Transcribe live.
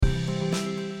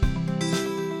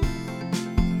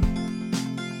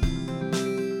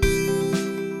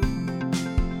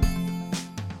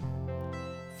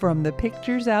From the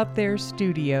Pictures Out There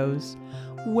studios,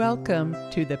 welcome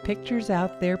to the Pictures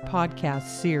Out There podcast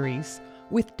series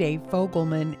with Dave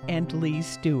Fogelman and Lee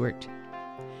Stewart.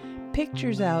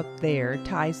 Pictures Out There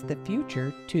ties the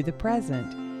future to the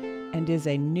present and is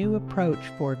a new approach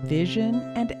for vision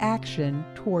and action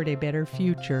toward a better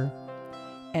future.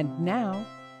 And now,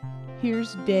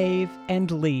 here's Dave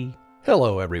and Lee.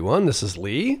 Hello, everyone. This is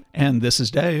Lee. And this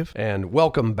is Dave. And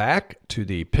welcome back to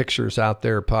the Pictures Out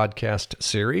There podcast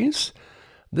series.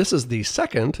 This is the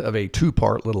second of a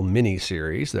two-part little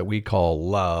mini-series that we call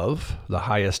Love, the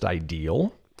Highest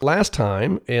Ideal. Last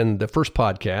time, in the first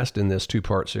podcast in this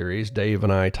two-part series, Dave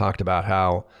and I talked about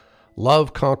how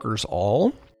love conquers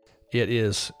all. It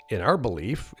is, in our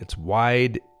belief, it's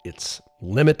wide, it's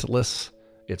limitless,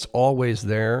 it's always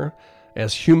there.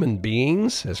 As human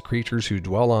beings, as creatures who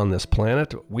dwell on this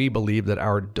planet, we believe that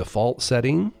our default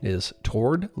setting is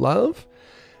toward love.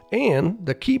 And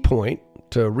the key point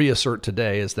to reassert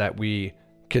today is that we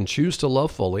can choose to love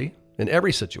fully in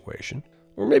every situation,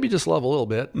 or maybe just love a little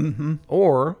bit.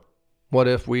 Or what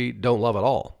if we don't love at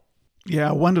all?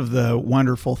 Yeah, one of the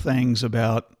wonderful things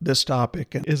about this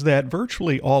topic is that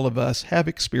virtually all of us have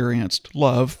experienced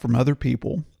love from other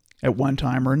people at one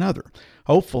time or another,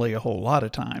 hopefully a whole lot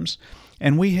of times.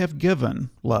 And we have given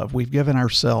love. We've given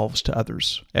ourselves to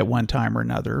others at one time or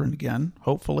another, and again,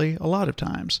 hopefully a lot of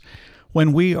times.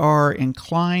 When we are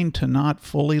inclined to not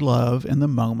fully love in a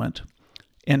moment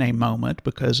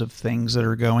because of things that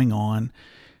are going on,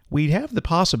 we have the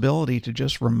possibility to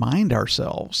just remind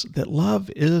ourselves that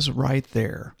love is right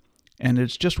there, and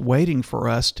it's just waiting for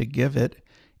us to give it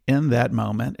in that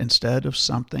moment instead of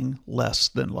something less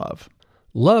than love.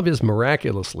 Love is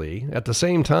miraculously, at the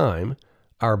same time,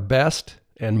 our best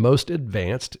and most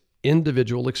advanced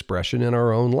individual expression in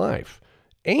our own life.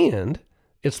 And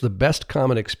it's the best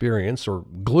common experience or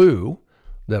glue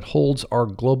that holds our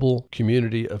global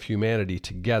community of humanity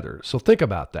together. So think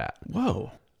about that.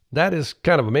 Whoa. That is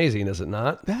kind of amazing, is it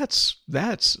not? That's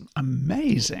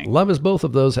amazing. Love is both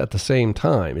of those at the same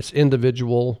time. It's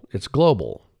individual, it's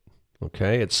global.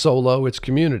 Okay? It's solo, it's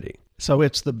community. So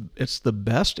it's the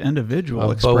best individual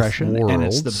of expression, both and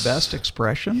it's worlds. the best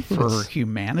expression for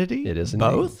humanity? It is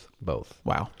both? Indeed. Both.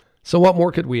 Wow. So what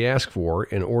more could we ask for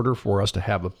in order for us to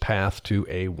have a path to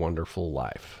a wonderful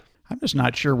life? I'm just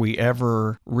not sure we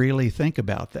ever really think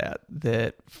about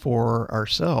that for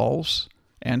ourselves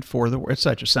and for the world. It's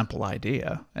such a simple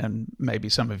idea, and maybe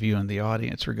some of you in the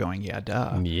audience are going, yeah,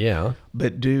 duh. Yeah.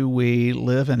 But do we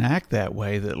live and act that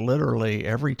way, that literally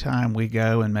every time we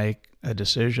go and make a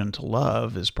decision to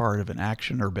love as part of an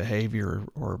action or behavior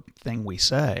or thing we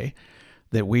say,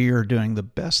 that we are doing the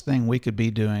best thing we could be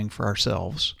doing for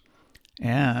ourselves,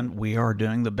 and we are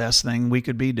doing the best thing we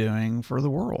could be doing for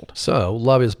the world? So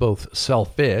love is both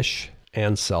selfish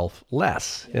and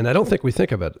selfless. And I don't think we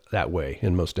think of it that way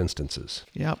in most instances.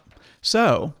 Yep.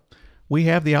 So we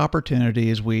have the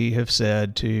opportunity, as we have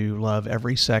said, to love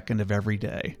every second of every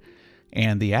day.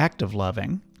 And the act of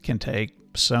loving can take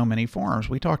so many forms.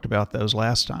 We talked about those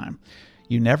last time.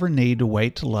 You never need to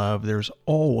wait to love. There's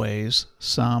always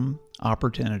some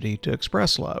opportunity to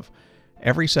express love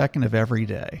every second of every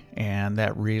day, and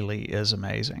that really is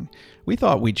amazing. We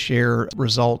thought we'd share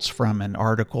results from an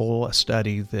article, a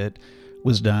study that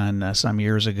was done some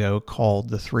years ago called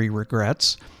The Three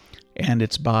Regrets, and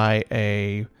it's by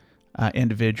a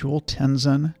individual,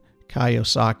 Tenzin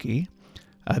Kiyosaki.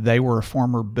 They were a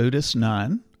former Buddhist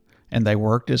nun, and they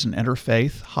worked as an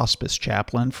interfaith hospice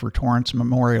chaplain for Torrance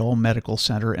Memorial Medical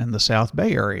Center in the South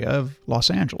Bay area of Los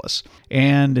Angeles.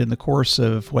 And in the course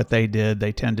of what they did,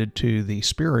 they tended to the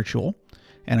spiritual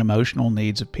and emotional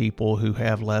needs of people who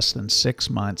have less than 6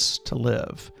 months to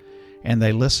live. And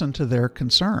they listened to their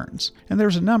concerns. And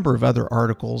there's a number of other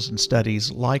articles and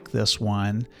studies like this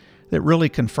one that really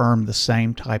confirm the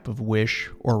same type of wish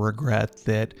or regret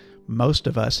that most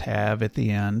of us have at the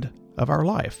end of our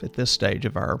life, at this stage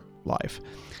of our life.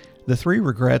 The three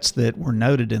regrets that were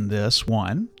noted in this: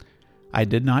 one, I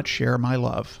did not share my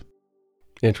love.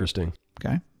 Interesting.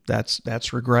 Okay,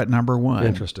 that's regret number one.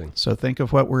 Interesting. So think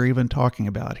of what we're even talking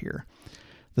about here.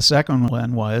 The second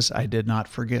one was I did not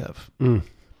forgive.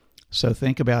 So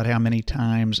think about how many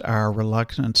times our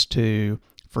reluctance to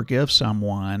forgive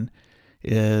someone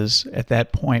is, at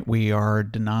that point, we are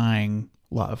denying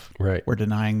love. Right. We're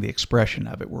denying the expression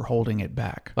of it. We're holding it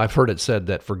back. I've heard it said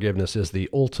that forgiveness is the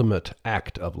ultimate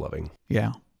act of loving.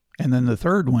 Yeah. And then the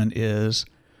third one is,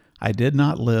 I did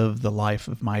not live the life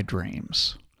of my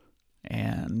dreams.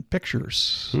 And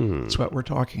pictures. That's what we're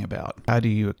talking about. How do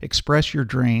you express your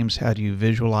dreams? How do you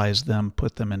visualize them,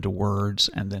 put them into words,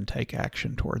 and then take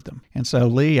action toward them? And so,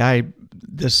 Lee,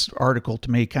 this article to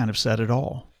me kind of said it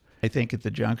all. I think at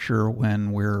the juncture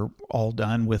when we're all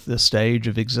done with this stage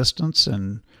of existence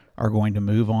and are going to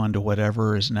move on to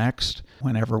whatever is next,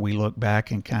 whenever we look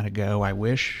back and kind of go, I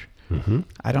wish,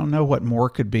 I don't know what more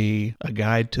could be a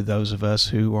guide to those of us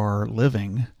who are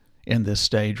living in this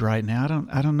stage right now.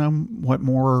 I don't know what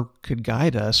more could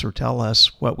guide us or tell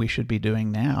us what we should be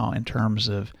doing now in terms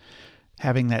of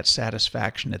having that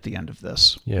satisfaction at the end of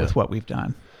this with what we've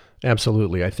done.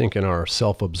 Absolutely. I think in our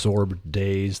self-absorbed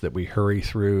days that we hurry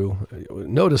through,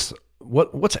 notice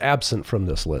what's absent from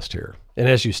this list here. And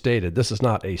as you stated, this is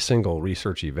not a single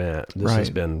research event. This has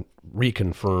been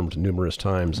reconfirmed numerous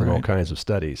times in all kinds of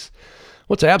studies.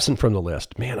 What's absent from the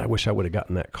list? Man, I wish I would have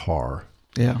gotten that car.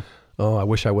 Yeah. Oh, I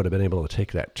wish I would have been able to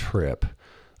take that trip.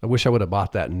 I wish I would have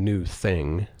bought that new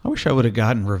thing. I wish I would have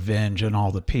gotten revenge on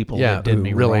all the people that did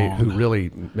me wrong. Who really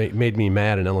made me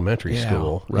mad in elementary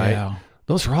school, right? Yeah.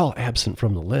 Those are all absent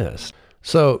from the list.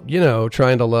 So,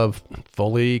 trying to love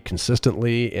fully,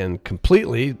 consistently, and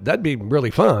completely, that'd be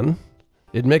really fun.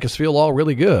 It'd make us feel all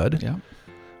really good. Yeah.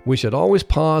 We should always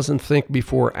pause and think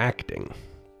before acting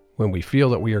when we feel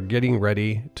that we are getting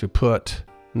ready to put...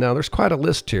 Now, there's quite a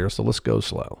list here, so let's go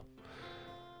slow.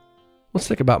 Let's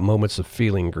think about moments of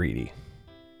feeling greedy.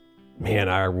 Man,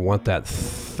 I want that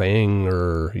thing,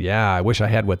 or I wish I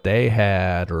had what they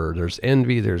had, or there's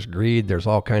envy, there's greed, there's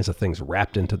all kinds of things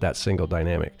wrapped into that single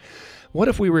dynamic. What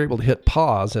if we were able to hit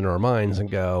pause in our minds and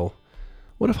go,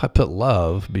 what if I put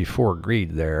love before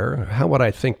greed there? How would I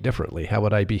think differently? How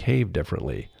would I behave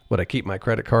differently? Would I keep my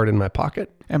credit card in my pocket?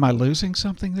 Am I losing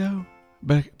something, though?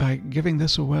 By giving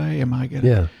this away, am I going to...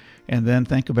 Yeah. And then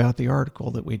think about the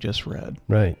article that we just read.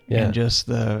 Right, yeah. And just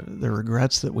the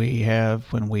regrets that we have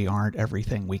when we aren't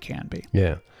everything we can be.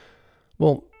 Yeah.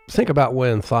 Well, think about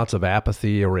when thoughts of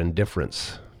apathy or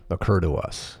indifference occur to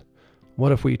us.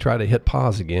 What if we try to hit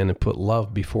pause again and put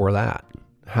love before that?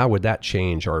 How would that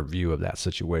change our view of that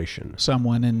situation?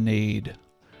 Someone in need,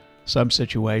 some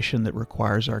situation that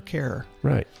requires our care.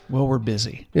 Right. Well, we're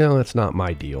busy. That's not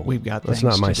my deal. We've got That's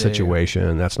things not my to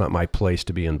situation. That's not my place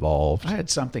to be involved. I had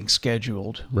something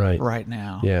scheduled right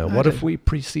now. Yeah. What if we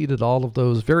preceded all of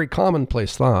those very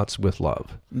commonplace thoughts with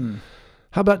love?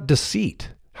 How about deceit?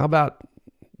 How about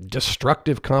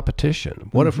destructive competition?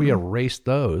 What if we erased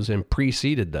those and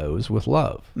preceded those with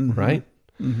love, right?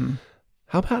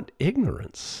 How about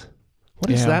ignorance? What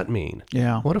does that mean?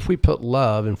 Yeah. What if we put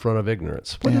love in front of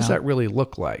ignorance? What does that really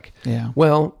look like? Yeah.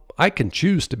 Well, I can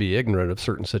choose to be ignorant of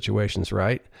certain situations,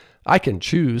 right? I can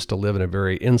choose to live in a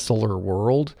very insular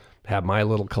world, have my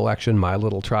little collection, my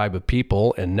little tribe of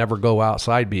people, and never go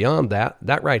outside beyond that.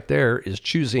 That right there is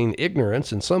choosing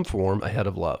ignorance in some form ahead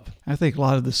of love. I think a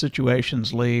lot of the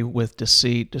situations, Lee, with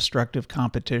deceit, destructive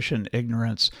competition,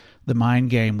 ignorance, the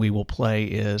mind game we will play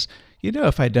is,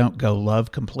 if I don't go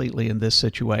love completely in this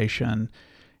situation,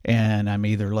 and I'm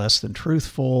either less than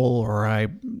truthful, or I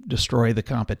destroy the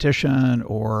competition,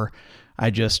 or I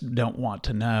just don't want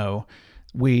to know,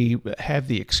 we have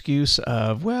the excuse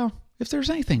of, well, if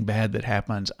there's anything bad that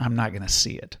happens, I'm not going to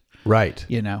see it. Right.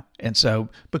 And so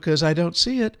because I don't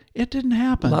see it, it didn't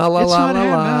happen. La, la, it's la, not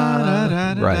la,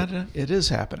 happening. la. Right. It is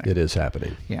happening. It is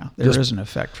happening. Yeah. There is an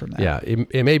effect from that. Yeah.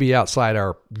 It may be outside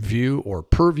our view or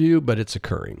purview, but it's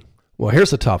occurring. Well,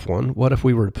 here's a tough one. What if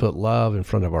we were to put love in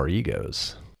front of our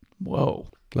egos? Whoa.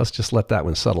 Let's just let that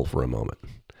one settle for a moment.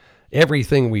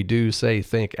 Everything we do, say,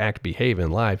 think, act, behave in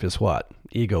life is what?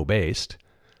 Ego-based.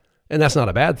 And that's not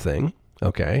a bad thing.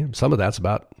 Okay. Some of that's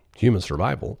about human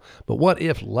survival. But what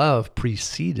if love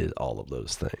preceded all of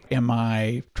those things? Am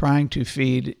I trying to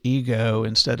feed ego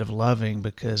instead of loving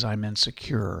because I'm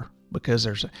insecure?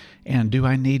 And do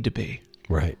I need to be?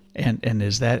 Right. And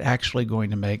is that actually going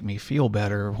to make me feel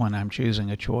better when I'm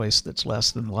choosing a choice that's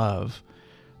less than love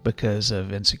because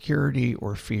of insecurity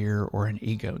or fear or an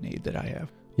ego need that I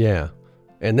have? Yeah.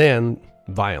 And then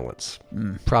violence.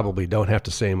 Probably don't have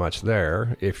to say much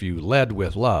there. If you led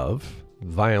with love,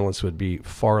 violence would be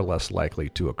far less likely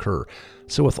to occur.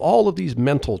 So with all of these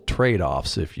mental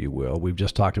trade-offs, if you will, we've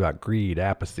just talked about greed,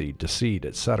 apathy, deceit,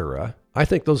 etc. I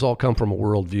think those all come from a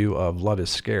worldview of love is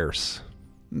scarce.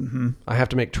 I have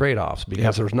to make trade-offs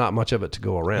because there's not much of it to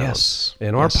go around. Yes.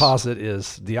 And our posit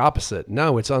is the opposite.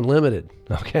 No, it's unlimited.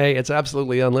 Okay? It's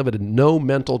absolutely unlimited. No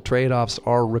mental trade-offs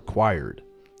are required.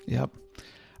 Yep.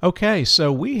 Okay,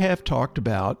 so we have talked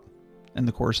about, in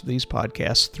the course of these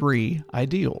podcasts, 3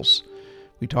 ideals.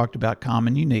 We talked about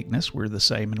common uniqueness. We're the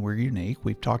same and we're unique.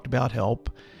 We've talked about help.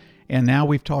 And now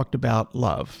we've talked about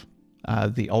love,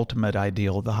 the ultimate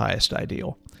ideal, the highest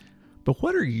ideal. But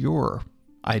what are your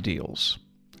ideals?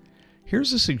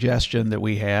 Here's a suggestion that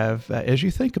we have as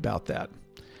you think about that.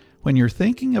 When you're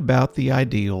thinking about the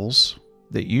ideals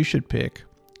that you should pick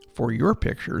for your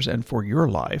pictures and for your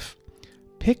life,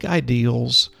 pick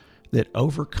ideals that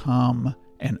overcome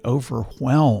and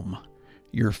overwhelm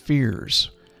your fears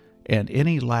and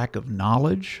any lack of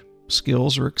knowledge,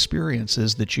 skills, or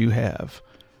experiences that you have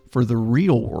for the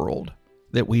real world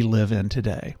that we live in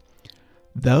today.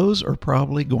 Those are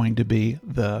probably going to be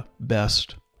the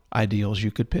best ideals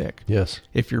you could pick. Yes.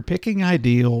 If you're picking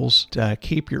ideals to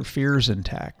keep your fears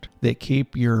intact, that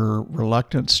keep your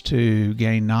reluctance to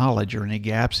gain knowledge or any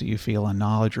gaps that you feel in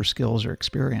knowledge or skills or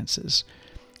experiences,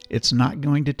 it's not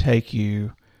going to take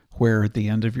you where at the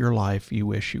end of your life you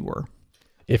wish you were.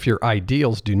 If your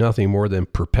ideals do nothing more than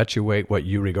perpetuate what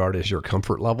you regard as your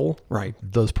comfort level, right,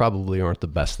 those probably aren't the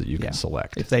best that you can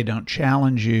select. If they don't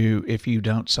challenge you, if you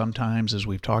don't sometimes, as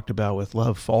we've talked about with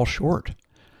love, fall short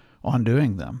on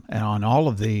doing them. And on all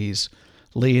of these,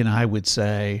 Lee and I would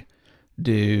say,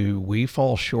 do we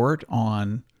fall short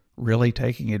on really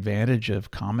taking advantage of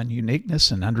common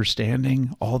uniqueness and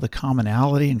understanding all the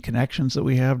commonality and connections that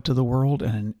we have to the world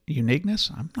and uniqueness?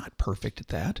 I'm not perfect at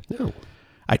that. No.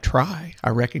 I try.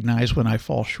 I recognize when I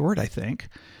fall short, I think.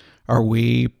 Are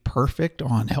we perfect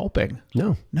on helping?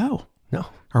 No. No. No.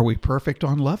 Are we perfect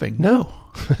on loving? No.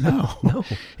 No. No.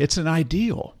 It's an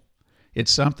ideal.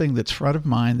 It's something that's front of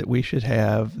mind that we should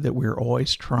have, that we're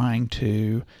always trying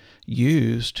to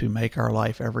use to make our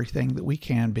life everything that we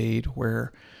can be, to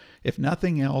where, if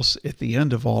nothing else, at the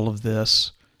end of all of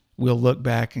this, we'll look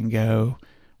back and go,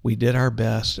 we did our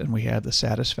best, and we have the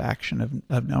satisfaction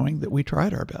of knowing that we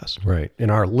tried our best. Right. And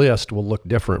our list will look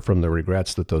different from the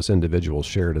regrets that those individuals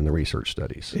shared in the research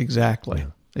studies. Exactly.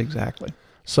 Yeah. Exactly.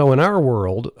 So in our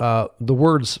world, the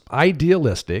words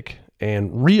idealistic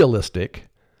and realistic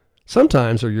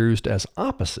sometimes are used as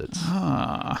opposites.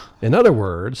 In other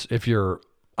words, if you're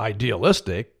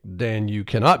idealistic, then you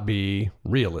cannot be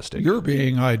realistic. You're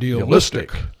being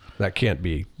idealistic. That can't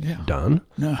be done.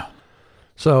 No.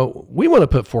 So we want to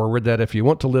put forward that if you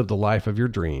want to live the life of your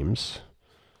dreams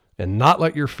and not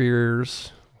let your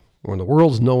fears or the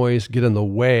world's noise get in the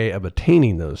way of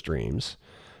attaining those dreams,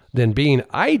 then being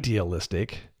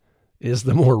idealistic is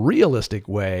the more realistic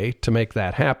way to make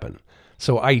that happen.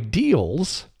 So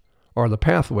ideals are the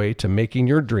pathway to making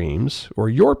your dreams or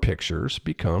your pictures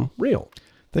become real.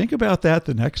 Think about that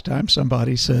the next time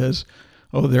somebody says,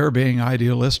 oh, they're being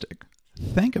idealistic.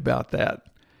 Think about that.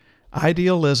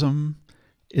 Idealism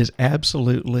is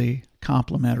absolutely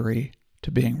complementary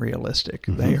to being realistic.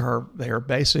 Mm-hmm. They are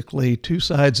basically two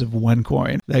sides of one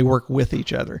coin. They work with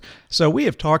each other. So we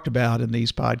have talked about in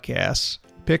these podcasts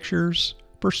pictures,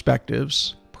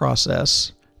 perspectives,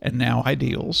 process, and now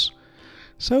ideals.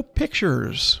 So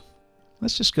pictures,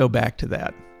 let's just go back to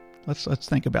that. Let's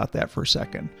think about that for a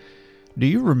second. Do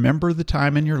you remember the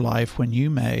time in your life when you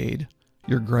made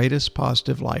your greatest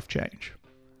positive life change?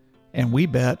 And we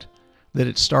bet that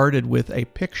it started with a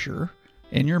picture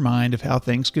in your mind of how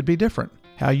things could be different,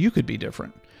 how you could be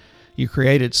different. You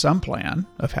created some plan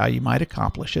of how you might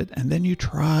accomplish it, and then you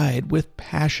tried with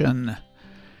passion.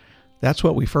 That's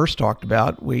what we first talked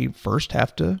about. We first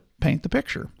have to paint the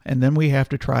picture, and then we have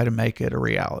to try to make it a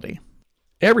reality.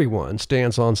 Everyone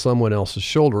stands on someone else's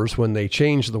shoulders when they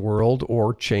change the world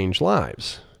or change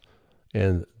lives.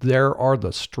 And there are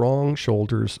the strong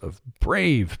shoulders of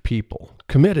brave people,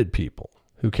 committed people,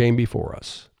 who came before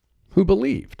us, who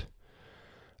believed.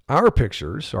 Our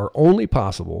pictures are only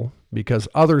possible because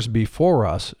others before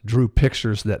us drew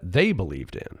pictures that they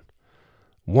believed in.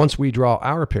 Once we draw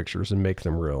our pictures and make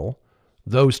them real,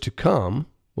 those to come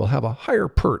will have a higher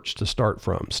perch to start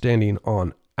from, standing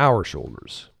on our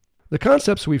shoulders. The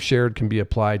concepts we've shared can be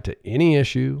applied to any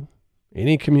issue,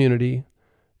 any community,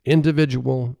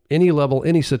 individual, any level,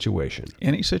 any situation.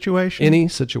 Any situation? Any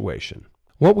situation.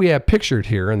 What we have pictured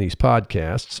here in these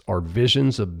podcasts are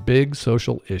visions of big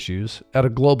social issues at a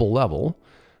global level,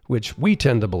 which we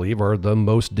tend to believe are the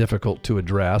most difficult to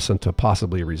address and to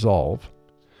possibly resolve.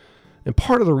 And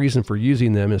part of the reason for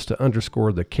using them is to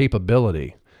underscore the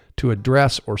capability to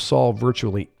address or solve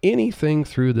virtually anything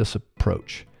through this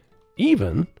approach,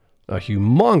 even a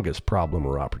humongous problem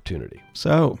or opportunity.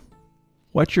 So,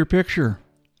 what's your picture?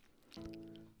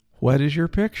 What is your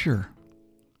picture?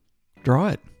 Draw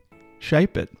it.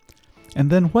 Shape it. And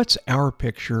then what's our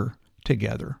picture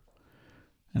together?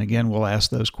 And again, we'll ask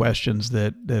those questions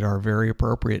that are very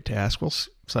appropriate to ask. Well,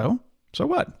 so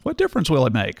what? What difference will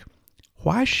it make?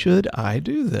 Why should I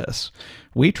do this?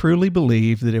 We truly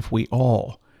believe that if we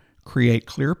all create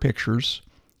clear pictures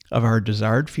of our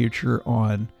desired future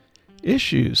on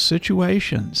issues,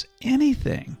 situations,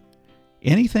 anything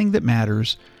that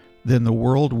matters, then the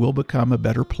world will become a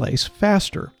better place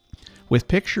faster. With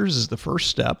pictures as the first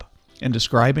step, In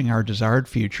describing our desired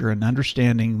future and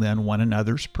understanding then one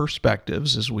another's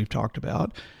perspectives, as we've talked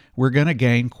about, we're going to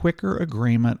gain quicker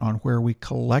agreement on where we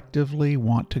collectively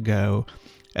want to go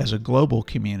as a global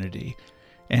community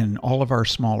and all of our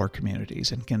smaller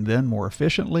communities, and can then more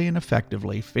efficiently and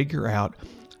effectively figure out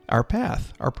our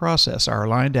path, our process, our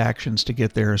aligned actions to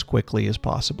get there as quickly as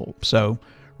possible. So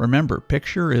remember,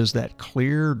 picture is that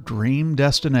clear dream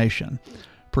destination.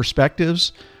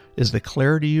 Perspectives is the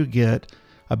clarity you get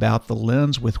about the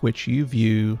lens with which you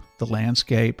view the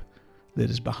landscape that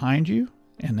is behind you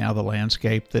and now the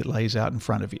landscape that lays out in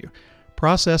front of you.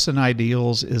 Process and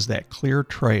ideals is that clear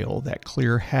trail, that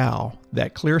clear how,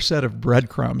 that clear set of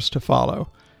breadcrumbs to follow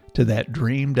to that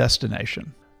dream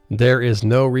destination. There is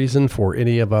no reason for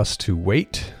any of us to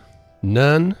wait.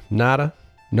 None, nada,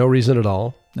 no reason at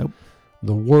all. Nope.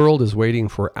 The world is waiting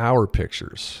for our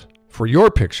pictures, for your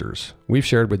pictures. We've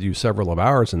shared with you several of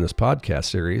ours in this podcast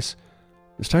series.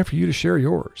 It's time for you to share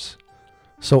yours.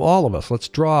 So all of us, let's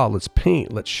draw, let's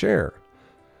paint, let's share.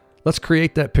 Let's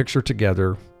create that picture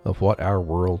together of what our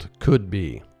world could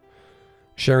be.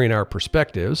 Sharing our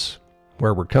perspectives,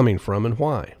 where we're coming from and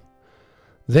why.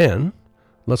 Then,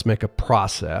 let's make a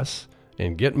process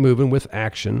and get moving with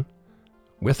action,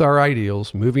 with our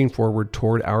ideals, moving forward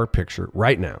toward our picture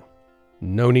right now.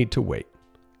 No need to wait.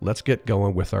 Let's get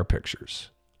going with our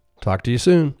pictures. Talk to you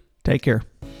soon. Take care.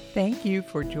 Thank you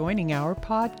for joining our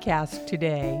podcast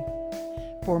today.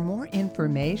 For more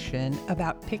information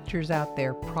about Pictures Out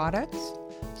There products,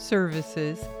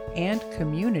 services, and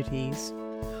communities,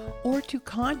 or to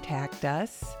contact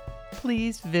us,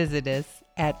 please visit us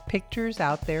at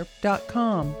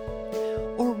picturesouthere.com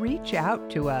or reach out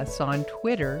to us on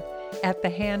Twitter at the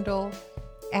handle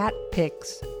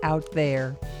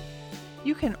 @PicsOutThere.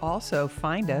 You can also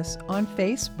find us on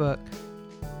Facebook.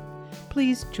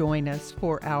 Please join us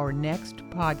for our next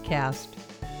podcast.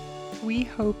 We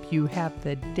hope you have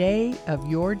the day of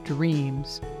your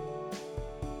dreams.